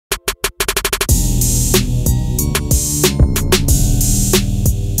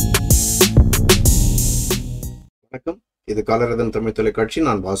இது காலரதன் தமிழ் தொலைக்காட்சி.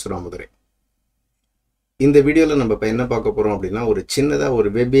 நான் வாசுராமுதுரை. இந்த வீடியோவில் நம்ம இப்போ என்ன பார்க்க போகிறோம் அப்படின்னா, ஒரு சின்னதாக ஒரு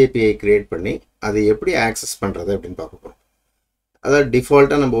வெப் ஏபிஐ கிரியேட் பண்ணி அதை எப்படி ஆக்சஸ் பண்ணுறது அப்படின்னு பார்க்க போகிறோம். அதாவது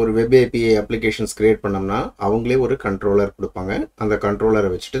டிஃபால்ட்டாக நம்ம ஒரு வெப் ஏபிஐ அப்ளிகேஷன்ஸ் கிரியேட் பண்ணோம்னா அவங்களே ஒரு கண்ட்ரோலர் கொடுப்பாங்க. அந்த கண்ட்ரோலரை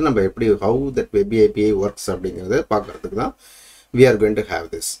வச்சுட்டு நம்ம எப்படி how that web API works அப்படிங்கிறத பார்க்குறதுக்கு தான் we are going to have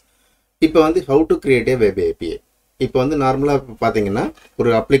this. இப்போ வந்து how to create a web API. இப்போ வந்து நார்மலாக இப்போ பார்த்தீங்கன்னா ஒரு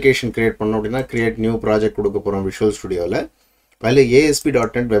அப்ளிகேஷன் கிரியேட் பண்ணோம் அப்படின்னா கிரியேட் நியூ ப்ராஜெக்ட் கொடுக்க போகிறோம் விஷுவல் ஸ்டுடியோவில். அதில்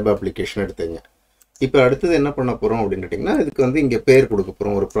ASP.NET வெப் அப்ளிகேஷன் எடுத்துங்க. இப்போ அடுத்தது என்ன பண்ண போகிறோம் அப்படின்னு கேட்டிங்கன்னா, இதுக்கு வந்து இங்கே பேர் கொடுக்க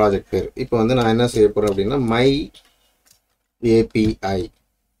போகிறோம், ஒரு ப்ராஜெக்ட் பேர். இப்போ வந்து நான் என்ன செய்ய போகிறேன் அப்படின்னா மை ஏபிஐ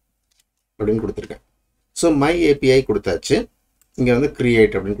அப்படின்னு கொடுத்துருக்கேன். ஸோ மை ஏபிஐ கொடுத்தாச்சு. இங்கே வந்து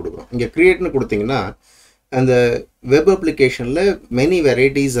கிரியேட் அப்படின்னு கொடுக்குறோம். இங்கே கிரியேட்னு கொடுத்தீங்கன்னா அந்த வெப் அப்ளிகேஷனில் மெனி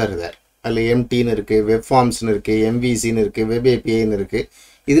வெரைட்டிஸ் ஆர் தேர். அதில் எம்டின்னு இருக்குது, வெப் ஃபார்ம்ஸ்னு இருக்குது, எம்விசின்னு இருக்குது, வெப் ஏபிஐன்னு இருக்குது.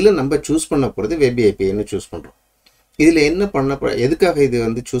 இதில் நம்ம சூஸ் பண்ண போகிறது வெப் ஏபிஐன்னு சூஸ் பண்ணுறோம். இதில் என்ன எதுக்காக இது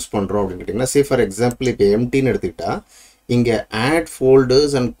வந்து சூஸ் பண்ணுறோம் அப்படின்னு கேட்டிங்கன்னா, சே ஃபார் எக்ஸாம்பிள் இப்போ எம்டின்னு எடுத்துக்கிட்டால் இங்கே add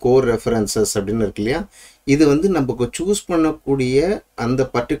folders and core references அப்படின்னு இருக்கு இல்லையா. இது வந்து நமக்கு சூஸ் பண்ணக்கூடிய அந்த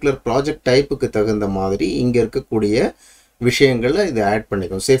பர்டிகுலர் ப்ராஜெக்ட் டைப்புக்கு தகுந்த மாதிரி இங்கே இருக்கக்கூடிய விஷயங்களை இது ஆட்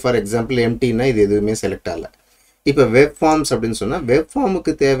பண்ணிக்கும். சே ஃபார் எக்ஸாம்பிள் எம்டின்னா இது எதுவுமே செலக்ட் ஆகலை. இப்போ வெப் ஃபார்ம்ஸ் அப்படின்னு சொன்னால் வெப்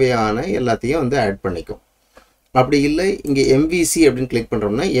ஃபார்முக்கு தேவையான எல்லாத்தையும் வந்து ஆட் பண்ணிக்கும். அப்படி இல்லை இங்கே எம்விசி அப்படின்னு கிளிக்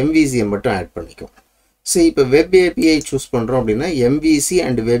பண்ணுறோம்னா எம்விசியை மட்டும் ஆட் பண்ணிக்கும். ஸோ இப்போ வெப் ஏபிஐ சூஸ் பண்ணுறோம் அப்படின்னா எம்விசி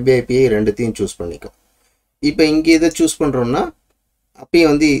அண்ட் வெப் ஏபிஐ ரெண்டுத்தையும் சூஸ் பண்ணிக்கும். இப்போ இங்கே இதை சூஸ் பண்ணுறோம்னா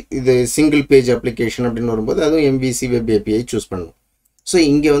அப்பயும் வந்து இது சிங்கிள் பேஜ் அப்ளிகேஷன் அப்படின்னு வரும்போது அதுவும் எம்விசி வெப் ஏபிஐ சூஸ் பண்ணணும். ஸோ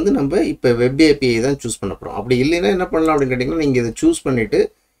இங்கே வந்து நம்ம இப்போ வெப் ஏபிஐ தான் சூஸ் பண்ண போகிறோம். அப்படி இல்லைன்னா என்ன பண்ணலாம் அப்படின்னு கேட்டிங்கன்னா, நீங்கள் இதை சூஸ் பண்ணிவிட்டு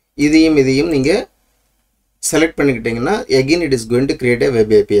இதையும் நீங்கள் select பண்ணிக்கிட்டிங்கன்னா again it is going to create a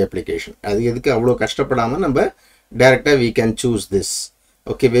web API application. அது எதுக்கு அவ்வளோ கஷ்டப்படாமல் நம்ம டேரெக்டாக we can choose this.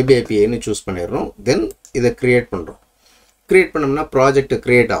 Okay, web ஏபிஐன்னு choose பண்ணிடுறோம். தென் இதை க்ரியேட் பண்ணுறோம். க்ரியேட் பண்ணோம்னா ப்ராஜெக்ட்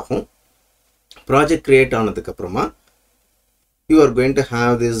க்ரியேட் ஆகும். ப்ராஜெக்ட் க்ரியேட் ஆனதுக்கப்புறமா you are going to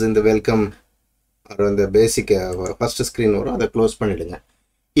have this இந்த வெல்கம் அந்த பேசிக் ஃபஸ்ட்டு ஸ்க்ரீன் வரும், அதை க்ளோஸ் பண்ணிவிடுங்க.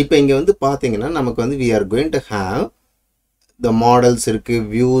 இப்போ இங்கே வந்து பார்த்தீங்கன்னா நமக்கு வந்து we are going to have the models இருக்குது,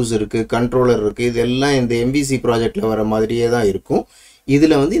 வியூஸ் இருக்குது, கண்ட்ரோலர் இருக்குது. இதெல்லாம் இந்த எம்விசி ப்ராஜெக்டில் வர மாதிரியே தான் இருக்கும்.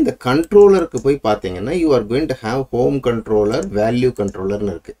 இதில் வந்து இந்த கண்ட்ரோலருக்கு போய் பார்த்தீங்கன்னா you are going to have home controller, value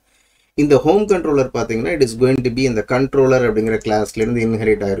கண்ட்ரோலர்னு இருக்குது. இந்த ஹோம் கண்ட்ரோலர் பார்த்தீங்கன்னா it is going to be இந்த கண்ட்ரோலர் அப்படிங்கிற கிளாஸ்லேருந்து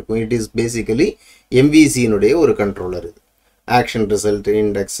இன்ஹெரிட் ஆகிருக்கும். இட் இஸ் பேசிக்கலி எம்விசியினுடைய ஒரு கண்ட்ரோலர். இது ஆக்ஷன் ரிசல்ட்,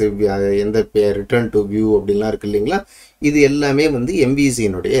 இண்டெக்ஸ், எந்த ரிட்டர்ன் டு வியூ அப்படின்லாம் இருக்குது இல்லைங்களா. இது எல்லாமே வந்து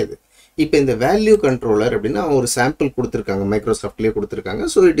எம்விசியினுடைய இது. இப்போ இந்த வேல்யூ கண்ட்ரோலர் அப்படின்னா ஒரு சாம்பிள் கொடுத்துருக்காங்க, மைக்ரோசாஃப்ட்லேயே கொடுத்துருக்காங்க.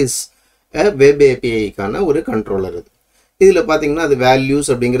 ஸோ இட் இஸ் வெப் ஏபிஐக்கான ஒரு கண்ட்ரோலர் இது. இதில் பார்த்தீங்கன்னா அது வேல்யூஸ்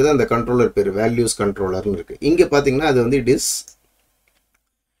அப்படிங்கிறது அந்த கண்ட்ரோலர் பேர் வேல்யூஸ் கண்ட்ரோலர்னு இருக்குது. இங்கே பார்த்தீங்கன்னா அது வந்து it is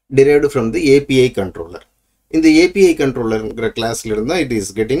derived from the API controller. இந்த API controllerங்கிற கிளாஸ்ல இருந்தா it is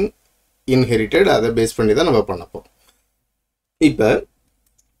getting inherited. அதை பேஸ் பண்ணி தான் நம்ம பண்ணப்போம். இப்போ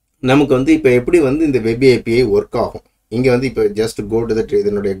நமக்கு வந்து இப்போ எப்படி வந்து இந்த வெப் API ஒர்க் ஆகும். இங்கே வந்து இப்போ ஜஸ்ட் கோ டு தட்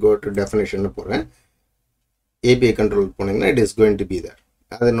இதனுடைய கோ டு டெஃபினேஷன் போகிறேன். API கண்ட்ரோல் போனீங்கன்னா it is going to be there.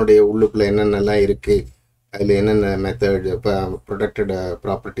 அதனுடைய உள்ளுக்குள்ளே என்னென்னலாம் இருக்குது, அதில் என்னென்ன மெத்தட் இப்போ ப்ரொடெக்டட்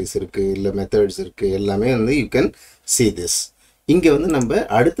ப்ராப்பர்ட்டிஸ் இருக்குது, இல்லை மெத்தட்ஸ் இருக்குது, எல்லாமே வந்து யூ கேன் see this. இங்கே வந்து நம்ம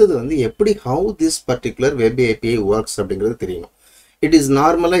அடுத்தது வந்து எப்படி how this particular web API works அப்படிங்கிறது தெரியணும். இட் இஸ்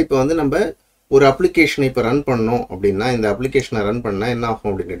நார்மலாக இப்போ வந்து நம்ம ஒரு அப்ளிகேஷனை இப்போ ரன் பண்ணோம் அப்படின்னா இந்த அப்ளிகேஷனை ரன் பண்ணால் என்ன ஆகும்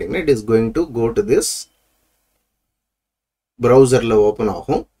அப்படின்னு கேட்டிங்கன்னா it is going to go to this ப்ரௌசரில் ஓப்பன்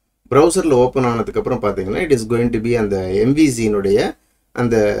ஆகும். ப்ரௌசரில் ஓப்பன் ஆனதுக்கப்புறம் பார்த்தீங்கன்னா it is going to be அந்த எம்விசியினுடைய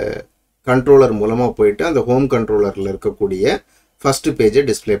அந்த கண்ட்ரோலர் மூலமாக போயிட்டு அந்த ஹோம் கண்ட்ரோலரில் இருக்கக்கூடிய ஃபஸ்ட்டு பேஜை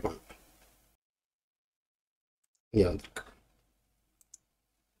டிஸ்பிளே பண்ணும். இங்கே வந்துருக்கு.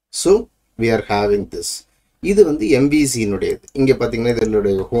 So we are having this. இது வந்து எம்விசியினுடையது. இங்கே பார்த்தீங்கன்னா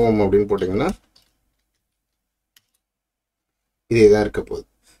இதனுடைய ஹோம் அப்படின்னு போட்டிங்கன்னா இதே தான் இருக்க போகுது.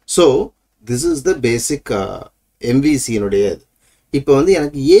 ஸோ திஸ் இஸ் த பேசிக் எம்விசியினுடைய இது. இப்போ வந்து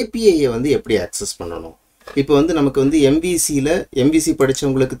எனக்கு ஏபிஐயை வந்து எப்படி ஆக்சஸ் பண்ணணும். இப்போ வந்து நமக்கு வந்து எம்விசி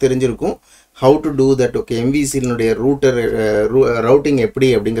படித்தவங்களுக்கு தெரிஞ்சிருக்கும் how to do that. Okay, எம்விசியினுடைய routing எப்படி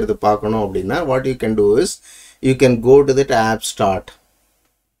அப்படிங்கிறது பார்க்கணும் அப்படின்னா what you can do is you can go to that app start.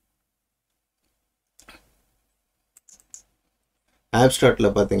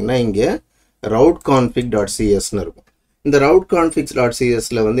 ஆப்ஸ்டார்ட்டில் பார்த்தீங்கன்னா இங்கே route.config.cs இருக்கும். இந்த route.config.cs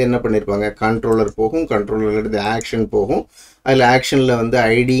வந்து என்ன பண்ணியிருப்பாங்க, கண்ட்ரோலர் போகும், கண்ட்ரோலர்லேருந்து ஆக்ஷன் போகும். அதில் ஆக்ஷனில் வந்து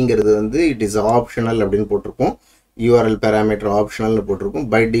ஐடிங்கிறது வந்து இட் இஸ் ஆப்ஷனல் அப்படின்னு போட்டிருப்போம். URL பேராமீட்டர் ஆப்ஷனல்னு போட்டிருக்கும்.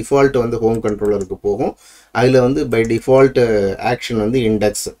 பை டிஃபால்ட் வந்து ஹோம் கண்ட்ரோலருக்கு போகும். அதில் வந்து பை டிஃபால்ட் ஆக்ஷன் வந்து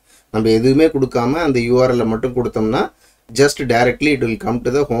இண்டெக்ஸ். நம்ம எதுவுமே கொடுக்காம அந்த URL மட்டும் கொடுத்தோம்னா just directly it will come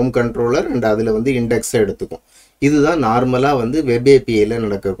to the home controller and அதில் வந்து இண்டெக்ஸை எடுத்துக்கும். இதுதான் நார்மலாக வந்து வெப் ஏபிஐயில்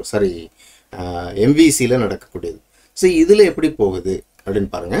MVCயில் நடக்கக்கூடியது. ஸோ இதில் எப்படி போகுது அப்படின்னு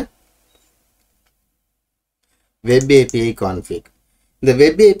பாருங்கள். Web API config. இந்த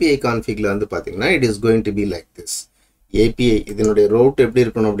வெப் ஏபிஐ கான்ஃபிகில் வந்து பார்த்தீங்கன்னா it is going to be like this. API இதனுடைய ரூட் எப்படி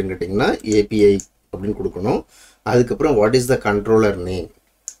இருக்கணும் அப்படின்னு கேட்டிங்கன்னா ஏபிஐ அப்படின்னு கொடுக்கணும். அதுக்கப்புறம் what is the controller name,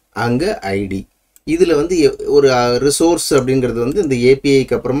 அங்கே ஐடி. இதில் வந்து ஒரு ரிசோர்ஸ் அப்படிங்கிறது வந்து இந்த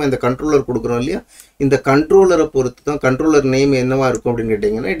ஏபிஐக்கு அப்புறமா இந்த கண்ட்ரோலர் கொடுக்குறோம் இல்லையா, இந்த கண்ட்ரோலரை பொறுத்து தான் கண்ட்ரோலர் நேம் என்னவா இருக்கும் அப்படின்னு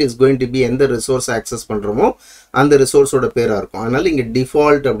கேட்டிங்கன்னா it is going to be எந்த ரிசோர்ஸ் ஆக்சஸ் பண்ணுறோமோ அந்த ரிசோர்ஸோட பேராக இருக்கும். அதனால் இங்கே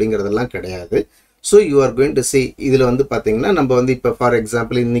டிஃபால்ட் அப்படிங்கிறதெல்லாம் கிடையாது. So you are going to see இதில் வந்து பார்த்தீங்கன்னா நம்ம வந்து இப்போ ஃபார்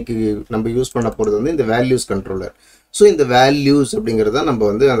எக்ஸாம்பிள் இன்றைக்கி நம்ம யூஸ் பண்ண போகிறது வந்து இந்த வேல்யூஸ் கண்ட்ரோலர். ஸோ இந்த வேல்யூஸ் அப்படிங்கிறது தான் நம்ம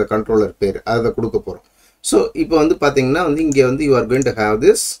வந்து அந்த கண்ட்ரோலர் பேர் அதை கொடுக்க போகிறோம். ஸோ இப்போ வந்து பார்த்தீங்கன்னா வந்து இங்கே வந்து you are going to have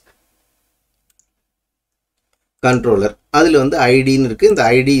this controller. அதில் வந்து ஐடின்னு இருக்குது. இந்த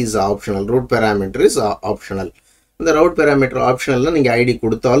ID is optional, root parameter is optional. இந்த ரூட் பேராமீட்டர் ஆப்ஷனல்னால் நீங்கள் ஐடி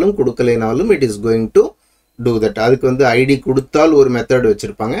கொடுத்தாலும் கொடுக்கலைனாலும் it is going to do that. அதுக்கு வந்து ஐடி கொடுத்தால் ஒரு மெத்தட்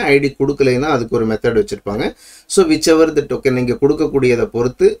வச்சுருப்பாங்க, ஐடி கொடுக்கலைன்னா அதுக்கு ஒரு மெத்தட் வச்சுருப்பாங்க. So which ever that okay நீங்கள் கொடுக்கக்கூடியதை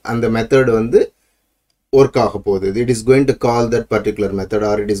பொறுத்து அந்த மெத்தட் வந்து ஒர்க் ஆக போகுது. It is going to call that particular method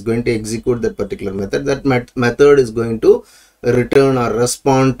R it is going to execute that particular method. That method is going to return R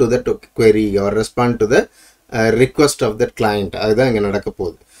respond to that query R respond to the request of that client. அதுதான் இங்கே நடக்க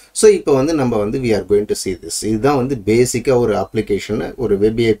போகுது. So இப்போ வந்து நம்ம வந்து we are going to see this. இதுதான் வந்து பேசிக்காக ஒரு அப்ளிகேஷனை ஒரு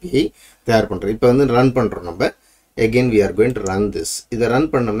வெப் ஏபிஐ தயார் பண்ணுறோம். இப்போ வந்து ரன் பண்ணுறோம் நம்ம. again we are going to run this. இதை ரன்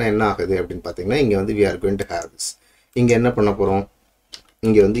பண்ணோம்னா என்ன ஆகுது அப்படின்னு பார்த்தீங்கன்னா இங்கே வந்து we are going to have this. இங்கே என்ன பண்ண போகிறோம்,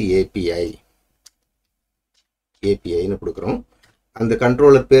 இங்கே வந்து ஏபிஐன்னு கொடுக்குறோம். அந்த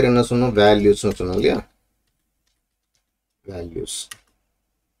கண்ட்ரோலர் பேர் என்ன சொன்னோம், வேல்யூஸ்னு சொன்னோம் இல்லையா, வேல்யூஸ்.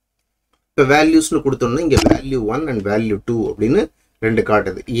 இப்போ வேல்யூஸ்னு கொடுத்தோம்னா இங்கே வேல்யூ 1 அண்ட் வேல்யூ 2 அப்படின்னு ரெண்டு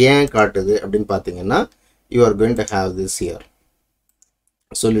காட்டுது. ஏன் காட்டுது அப்படின்னு பார்த்தீங்கன்னா you are going to have this here.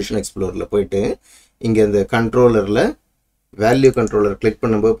 Solution எக்ஸ்ப்ளோரில் போயிட்டு இங்கே இந்த கண்ட்ரோலரில் வேல்யூ கண்ட்ரோலர் கிளிக்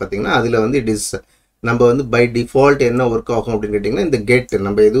பண்ணும்போது பார்த்தீங்கன்னா அதில் வந்து இட் இஸ் நம்ம வந்து பை டிஃபால்ட் என்ன ஒர்க் ஆகும் அப்படின்னு கேட்டிங்கன்னா இந்த கெட்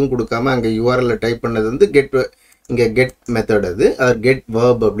நம்ம எதுவும் கொடுக்காம அங்கே யூஆர்எல்ல டைப் பண்ணது வந்து இங்கே கெட் மெத்தட் அது கெட்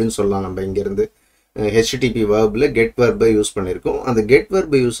வேர்ப் அப்படின்னு சொல்லலாம். நம்ம இங்கேருந்து HTTP வேர்பில் கெட் வேர்பை யூஸ் பண்ணியிருக்கோம். அந்த கெட்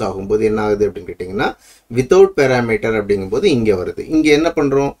வேர்பை யூஸ் ஆகும்போது என்ன ஆகுது அப்படின்னு கேட்டிங்கன்னா வித்தவுட் பேராமீட்டர் அப்படிங்கும்போது இங்கே வருது. இங்கே என்ன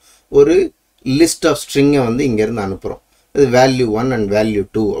பண்ணுறோம், ஒரு லிஸ்ட் ஆஃப் ஸ்ட்ரிங்கை வந்து இங்கேருந்து அனுப்புகிறோம். அது வேல்யூ 1 அண்ட் வேல்யூ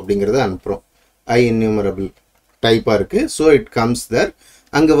 2 அப்படிங்கிறத அனுப்புகிறோம். IEnumerable டைப்பாக இருக்குது. ஸோ இட் கம்ஸ் தர்.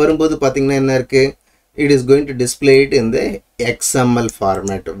 அங்கே வரும்போது பார்த்திங்கன்னா என்ன இருக்குது, it is going to display it in the XML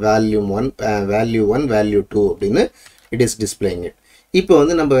format, value 1 value 2 அப்படின்னு it is displaying it. இப்போ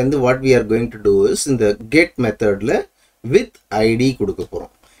வந்து நம்ம வந்து what we are going to do is இந்த get மெத்தடில் with ID கொடுக்க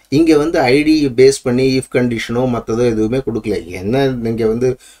போகிறோம். இங்கே வந்து ஐடி பேஸ் பண்ணி இஃப் கண்டிஷனோ மற்றதோ எதுவுமே கொடுக்கல. என்ன நீங்கள் வந்து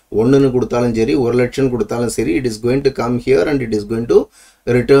 1ன்னு கொடுத்தாலும் சரி 1,00,000 கொடுத்தாலும் சரி it is going to come here and it is going to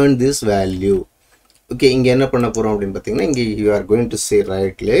return this value. Okay, இங்கே என்ன பண்ண போகிறோம் அப்படின்னு பார்த்தீங்கன்னா இங்கே you are going to say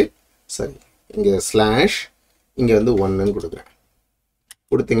இங்கே ஸ்லாஷ் இங்கே வந்து 1ன்னு கொடுக்குறேன்.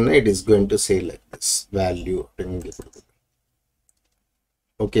 கொடுத்தீங்கன்னா it is going to say like this value அப்படின்னு இங்கே கொடுக்குது.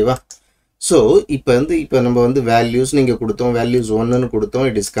 ஓகேவா? ஸோ இப்போ நம்ம வந்து வேல்யூஸ் நீங்கள் கொடுத்தோம், வேல்யூஸ் 1ன்னு கொடுத்தோம்.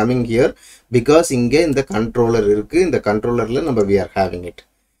 It is coming here because இங்கே இந்த கண்ட்ரோலர் இருக்குது. இந்த கண்ட்ரோலரில் நம்ம we are having it.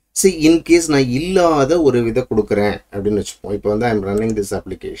 சரி, இன்கேஸ் நான் இல்லாத ஒரு இதை கொடுக்குறேன் அப்படின்னு வச்சுப்போம். இப்போ வந்து I am running this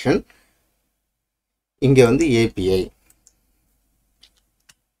application. இங்கே வந்து ஏபிஐ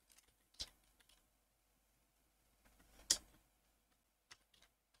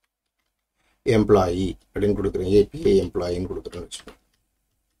எம்ப்ளாயி அப்படின்னு கொடுக்குறேன், ஏபிஐ எம்ப்ளாயின்னு கொடுக்குறேன்னு வச்சுப்போம்.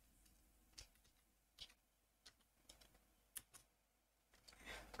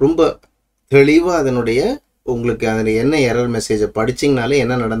 ரொம்ப தெளிவாக அதனுடைய உங்களுக்கு அதில் என்ன எரர் மெசேஜை படிச்சிங்கனாலே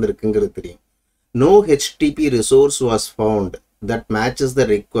என்ன நடந்திருக்குங்கிறது தெரியும். No HTTP resource was found that matches the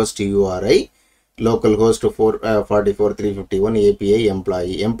request URI local host 44351 API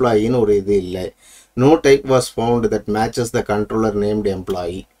எம்ப்ளாயின்னு ஒரு இது இல்லை. No type was found that matches the controller named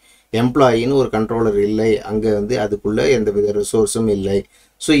எம்ப்ளாயின்னு ஒரு கண்ட்ரோலர் இல்லை. அங்கே வந்து அதுக்குள்ளே எந்த வித ரிசோர்ஸும் இல்லை.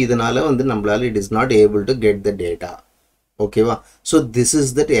 ஸோ இதனால் வந்து நம்மளால் it is not able to get the data. ஓகேவா? So this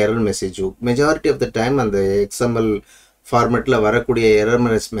is that error message. Majority of the time அந்த XML ஃபார்மேட்டில் வரக்கூடிய error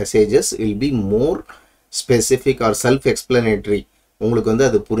messages will be more specific R self explanatory. உங்களுக்கு வந்து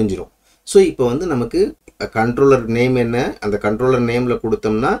அது புரிஞ்சிடும். ஸோ இப்போ வந்து நமக்கு கண்ட்ரோலர் நேம் என்ன, அந்த கண்ட்ரோலர் நேமில்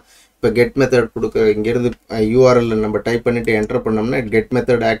கொடுத்தோம்னா இப்போ கெட் மெத்தட் கொடுக்க இங்கேருந்து URL நம்ம டைப் பண்ணிவிட்டு என்டர் பண்ணோம்னா கெட்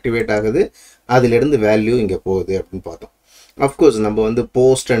மெத்தட் ஆக்டிவேட் ஆகுது. அதிலிருந்து வேல்யூ இங்கே போகுது அப்படின்னு பார்த்தோம். அஃப்கோர்ஸ் நம்ம வந்து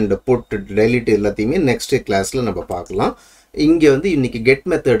போஸ்ட் அண்ட் புட் டெலிட் எல்லாத்தையுமே நெக்ஸ்ட் கிளாஸில் நம்ம பார்க்கலாம். இங்கே வந்து இன்றைக்கி கெட்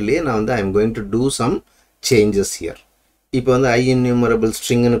மெத்தட்லேயே நான் வந்து I am going to two some changes here. இப்போ வந்து IEnumerable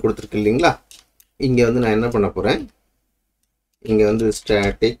ஸ்ட்ரிங்னு கொடுத்துருக்கு இல்லைங்களா, இங்கே வந்து நான் என்ன பண்ண போகிறேன், இங்கே வந்து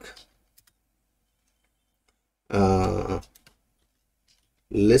ஸ்டாட்டிக்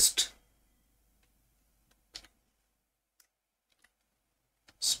லிஸ்ட்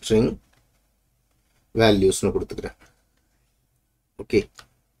ஸ்ட்ரிங் வேல்யூஸ்னு கொடுத்துக்கிறேன். ஓகே,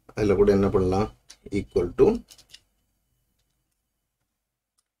 அதில் கூட என்ன பண்ணலாம், equal to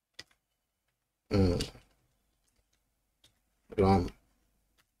ram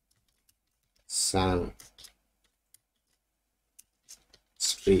sam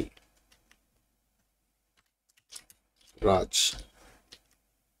Sri Raj.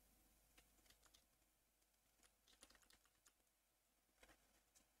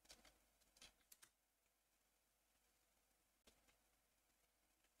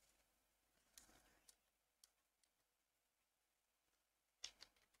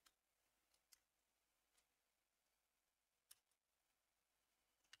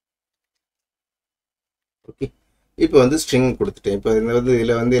 Okay, இப்போ வந்து ஸ்ட்ரிங் கொடுத்துட்டேன். இப்போ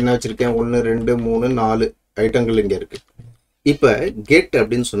இதில் வந்து என்ன வச்சுருக்கேன், 1 2 3 4 ஐட்டங்கள் இங்கே இருக்குது. இப்போ கெட்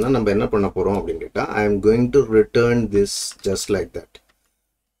அப்படின்னு சொன்னால் நம்ம என்ன பண்ண போகிறோம் அப்படின்னு கேட்டால், I am going to return this just like that.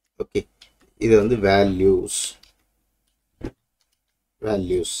 Okay, இது வந்து வேல்யூஸ்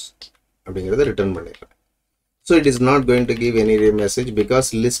அப்படிங்கிறத ரிட்டர்ன் பண்ணிடுறேன். So it is not going to give any message because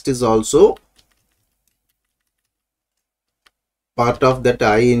list is also part of that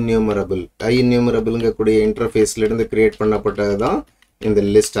IEnumerable இன்டர்ஃபேஸ்ல இருந்து கிரியேட் பண்ணப்பட்டது தான் இந்த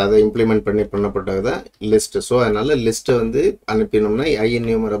லிஸ்ட். அதை implement பண்ணப்பட்டது தான் லிஸ்ட். ஸோ அதனால லிஸ்ட்டை வந்து அனுப்பினோம்னா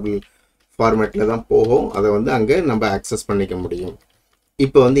IEnumerable ஃபார்மேட்டில் தான் போகும். அதை வந்து அங்கே நம்ம ஆக்சஸ் பண்ணிக்க முடியும்.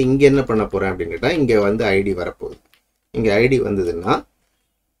 இப்போ வந்து இங்கே என்ன பண்ண போகிறேன் அப்படின்னு கேட்டால், இங்கே வந்து ஐடி வரப்போகுது. இங்கே ஐடி வந்ததுன்னா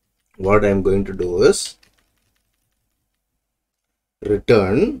what I am going to do is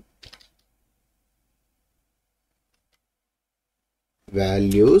return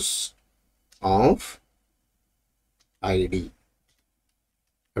values of id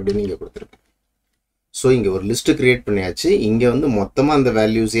அப்படின்னு இங்கே கொடுத்துருக்கேன். ஸோ இங்கே ஒரு லிஸ்ட்டு கிரியேட் பண்ணியாச்சு. இங்கே வந்து மொத்தமாக அந்த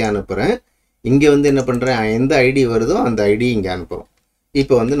வேல்யூஸே அனுப்புகிறேன். இங்கே வந்து என்ன பண்ணுறேன், எந்த ஐடி வருதோ அந்த ஐடி இங்கே அனுப்புகிறோம்.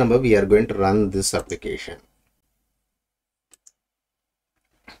 இப்போ வந்து நம்ம we are going to run this application.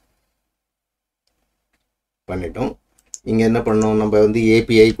 பண்ணிட்டோம். இங்கே என்ன பண்ணோம், நம்ம வந்து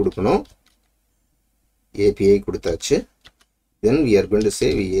API கொடுக்கணும். API கொடுத்தாச்சு. Then we are going to say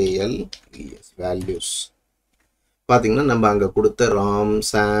values. பார்த்தீங்கன்னா நம்ம அங்கே கொடுத்த ராம்,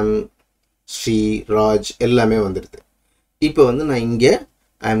 சாம், ஸ்ரீ, ராஜ் எல்லாமே வந்துடுது. இப்போ வந்து நான் இங்கே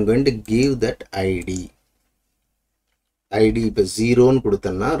I am going to give that ID. இப்போ 0ன்னு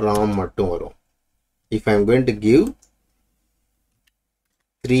கொடுத்தேன்னா ராம் மட்டும் வரும். If I am going to give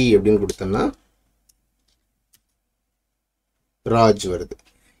 3 அப்படின்னு கொடுத்தேன்னா ராஜ் வருது.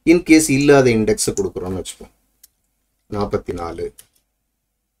 இன்கேஸ் இல்லாத இண்டெக்ஸை கொடுக்குறோன்னு வச்சுப்போம் 44.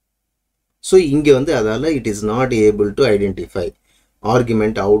 ஸோ இங்கே வந்து அதால் it is not able to identify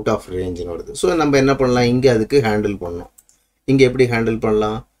argument out of ரேஞ்சுன்னு வருது. ஸோ நம்ம என்ன பண்ணலாம், இங்கே அதுக்கு ஹேண்டில் பண்ணணும். இங்கே எப்படி ஹேண்டில்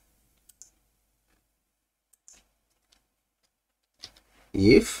பண்ணலாம்,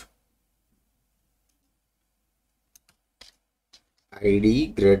 இஃப் ஐடி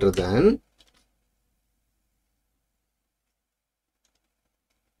greater than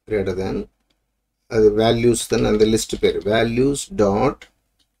அது வேல்யூஸ் தான் அந்த லிஸ்ட் பேர், வேல்யூஸ் டாட்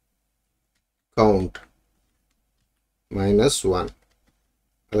கவுண்ட் -1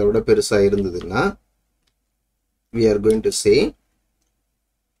 அதை விட பெருசாக இருந்ததுன்னா we are going to say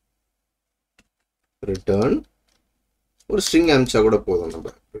return ஒரு ஸ்ட்ரிங் அனுப்பிச்சா கூட போதும்.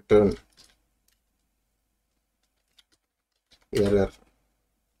 நம்ம return error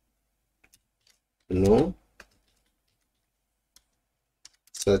no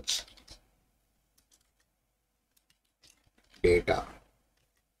such data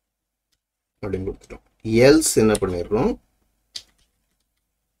அப்படின்னு கொடுத்துட்டோம். else என்ன பண்ணிடுறோம்,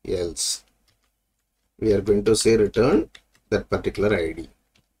 else we are going to say return that particular ID.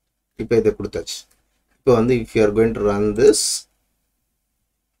 இப்போ இதை கொடுத்தாச்சு. இப்போ வந்து if you are going to run this,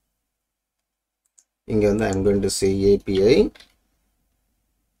 இங்கே வந்து I am going to say API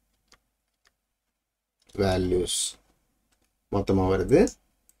values மொத்தமாக வருது.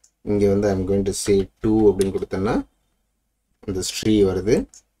 இங்கே வந்து I am going to say 2 அப்படின்னு கொடுத்தேன்னா இந்த ஸ்ட்ரீ வருது.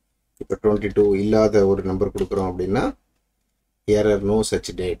 இப்போ 22 இல்லாத ஒரு நம்பர் கொடுக்குறோம் அப்படின்னா error no such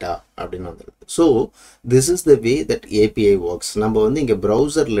data அப்படின்னு வந்துடுது. So this is the way that API works. நம்ம வந்து இங்கே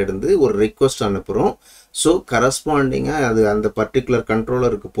ப்ரௌசர்லேருந்து ஒரு ரிக்வஸ்ட் அனுப்புகிறோம். ஸோ கரஸ்பாண்டிங்காக அது அந்த பர்டிகுலர்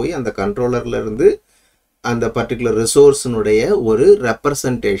கண்ட்ரோலருக்கு போய் அந்த கண்ட்ரோலர்லேருந்து அந்த பர்டிகுலர் ரிசோர்ஸினுடைய ஒரு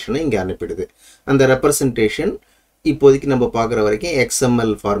ரெப்ரசன்டேஷனை இங்கே அனுப்பிடுது. அந்த ரெப்ரசன்டேஷன் இப்போதைக்கு நம்ம பார்க்குற வரைக்கும்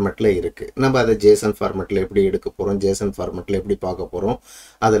XML ஃபார்மேட்டில் இருக்குது. நம்ம அதை JSON ஃபார்மேட்டில் எப்படி எடுக்க போகிறோம், JSON ஃபார்மேட்டில் எப்படி பார்க்க போகிறோம்,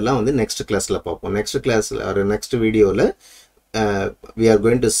 அதெல்லாம் வந்து நெக்ஸ்ட் கிளாஸில் பார்ப்போம். நெக்ஸ்ட் கிளாஸில் ஒரு நெக்ஸ்ட் வீடியோவில் we are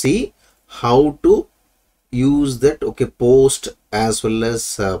going to see how to use that post as well as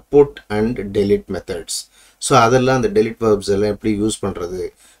put and delete methods. So அதெல்லாம் அந்த delete verbs எல்லாம் எப்படி யூஸ் பண்ணுறது,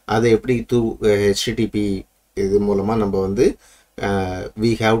 அதை எப்படி HTTP இது மூலமாக நம்ம வந்து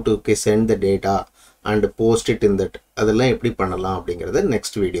we have to send the data and post it in that, அதெல்லாம் எப்படி பண்ணலாம் அப்படிங்கிறத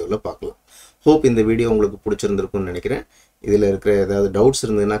நெக்ஸ்ட் வீடியோவில் பார்க்கலாம். ஹோப் இந்த வீடியோ உங்களுக்கு பிடிச்சிருந்துருக்குன்னு நினைக்கிறேன். இதில் இருக்கிற ஏதாவது டவுட்ஸ்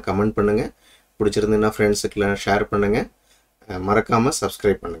இருந்ததுன்னா கமெண்ட் பண்ணுங்கள். பிடிச்சிருந்ததுன்னா ஃப்ரெண்ட்ஸுக்கெல்லாம் ஷேர் பண்ணுங்கள். மறக்காமல்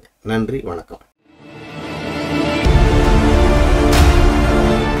சப்ஸ்கிரைப் பண்ணுங்கள். நன்றி, வணக்கம்.